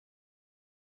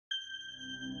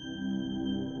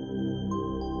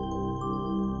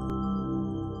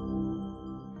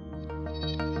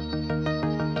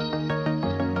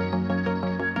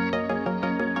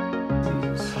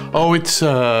Oh, it's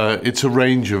a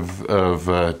range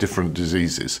of different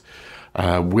diseases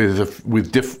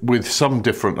with some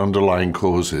different underlying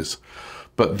causes,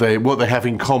 but what they have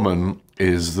in common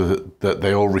is that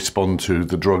they all respond to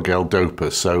the drug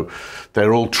L-DOPA. So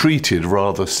they're all treated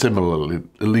rather similarly,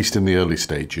 at least in the early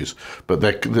stages. But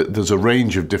there's a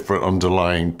range of different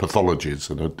underlying pathologies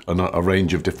and a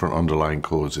range of different underlying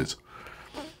causes.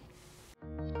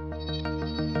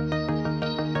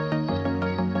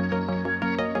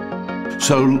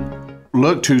 So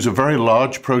LRRK2 is a very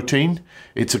large protein.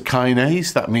 It's a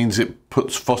kinase. That means it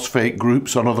puts phosphate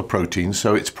groups on other proteins.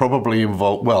 So it's probably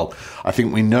involved, well, I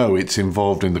think we know it's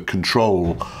involved in the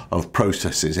control of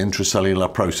processes,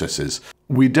 intracellular processes.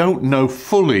 We don't know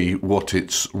fully what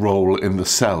its role in the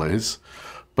cell is,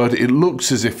 but it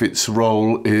looks as if its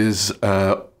role is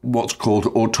what's called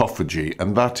autophagy,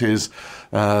 and that is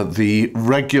the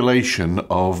regulation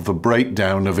of the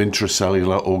breakdown of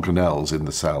intracellular organelles in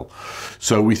the cell.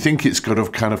 So we think it's got a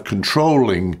kind of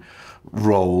controlling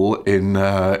role in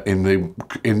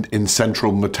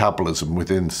central metabolism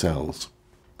within cells.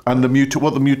 And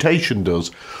what the mutation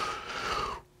does,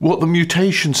 what the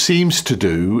mutation seems to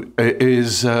do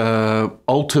is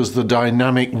alters the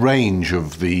dynamic range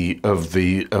of the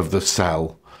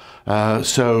cell.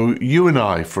 So you and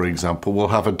I, for example, will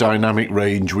have a dynamic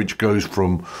range which goes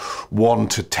from 1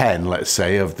 to 10, let's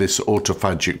say, of this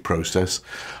autophagic process.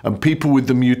 And people with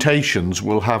the mutations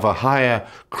will have a higher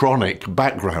chronic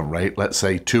background rate, let's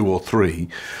say 2 or 3,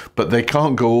 but they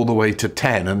can't go all the way to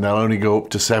 10, and they'll only go up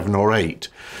to 7 or 8.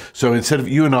 So instead of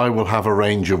you and I will have a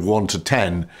range of 1 to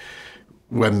 10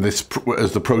 when as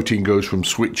the protein goes from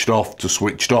switched off to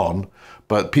switched on,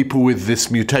 but people with this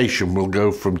mutation will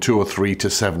go from 2 or 3 to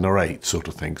 7 or 8 sort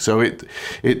of thing. So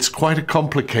it's quite a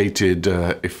complicated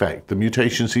effect. The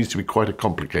mutation seems to be quite a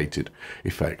complicated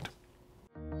effect.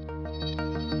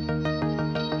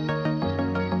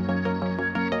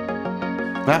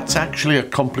 That's actually a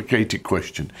complicated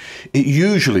question. It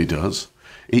usually does.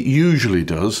 It usually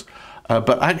does.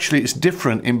 But actually it's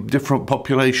different in different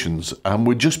populations, and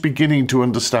we're just beginning to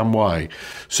understand why.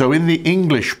 So in the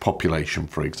English population,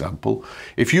 for example,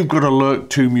 if you've got a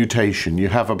LRRK2 mutation, you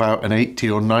have about an 80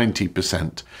 or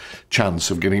 90%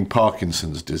 chance of getting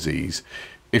Parkinson's disease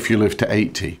if you live to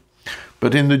 80.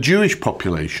 But in the Jewish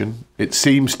population, it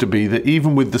seems to be that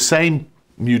even with the same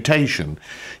mutation,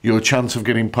 your chance of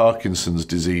getting Parkinson's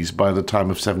disease by the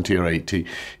time of 70 or 80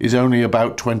 is only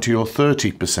about 20 or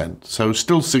 30%. So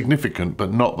still significant,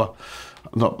 but not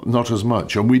as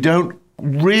much. And we don't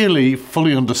really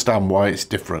fully understand why it's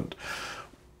different.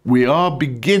 We are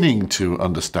beginning to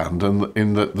understand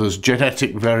in that there's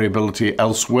genetic variability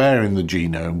elsewhere in the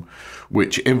genome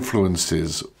which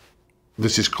influences,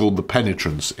 this is called the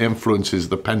penetrance, influences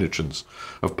the penetrance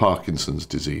of Parkinson's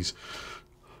disease.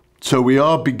 So we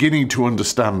are beginning to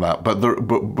understand that, but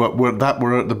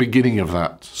we're at the beginning of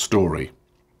that story.